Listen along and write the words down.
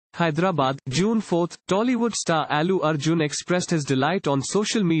Hyderabad, June 4. Tollywood star Allu Arjun expressed his delight on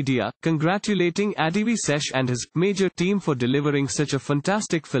social media, congratulating Adivi Sesh and his Major team for delivering such a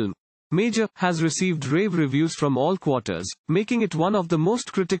fantastic film. Major has received rave reviews from all quarters, making it one of the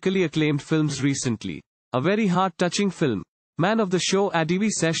most critically acclaimed films recently. A very heart-touching film. Man of the show Adivi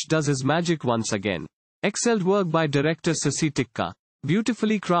Sesh does his magic once again. Excellent work by director Sasi Tikka.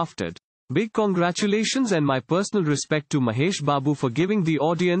 Beautifully crafted. Big congratulations and my personal respect to Mahesh Babu for giving the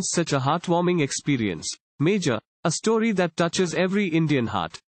audience such a heartwarming experience. Major, a story that touches every Indian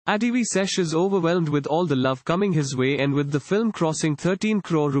heart. Adivi Sesh is overwhelmed with all the love coming his way, and with the film crossing 13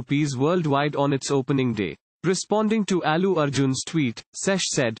 crore rupees worldwide on its opening day. Responding to Allu Arjun's tweet, Sesh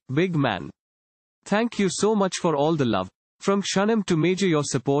said, "Big man. Thank you so much for all the love. From Kshanam to Major, your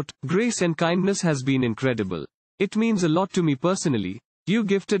support, grace and kindness has been incredible. It means a lot to me personally. You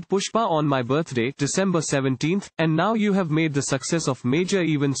gifted Pushpa on my birthday, December 17th, and now you have made the success of Major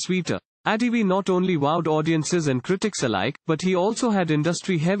even sweeter." Adivi not only wowed audiences and critics alike, but he also had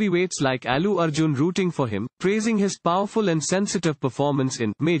industry heavyweights like Allu Arjun rooting for him, praising his powerful and sensitive performance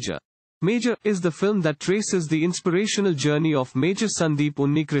in Major. Major is the film that traces the inspirational journey of Major Sandeep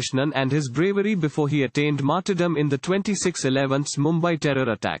Unnikrishnan and his bravery before he attained martyrdom in the 26/11 Mumbai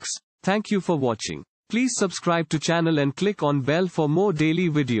terror attacks. Thank you for watching. Please subscribe to channel and click on bell for more daily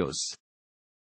videos.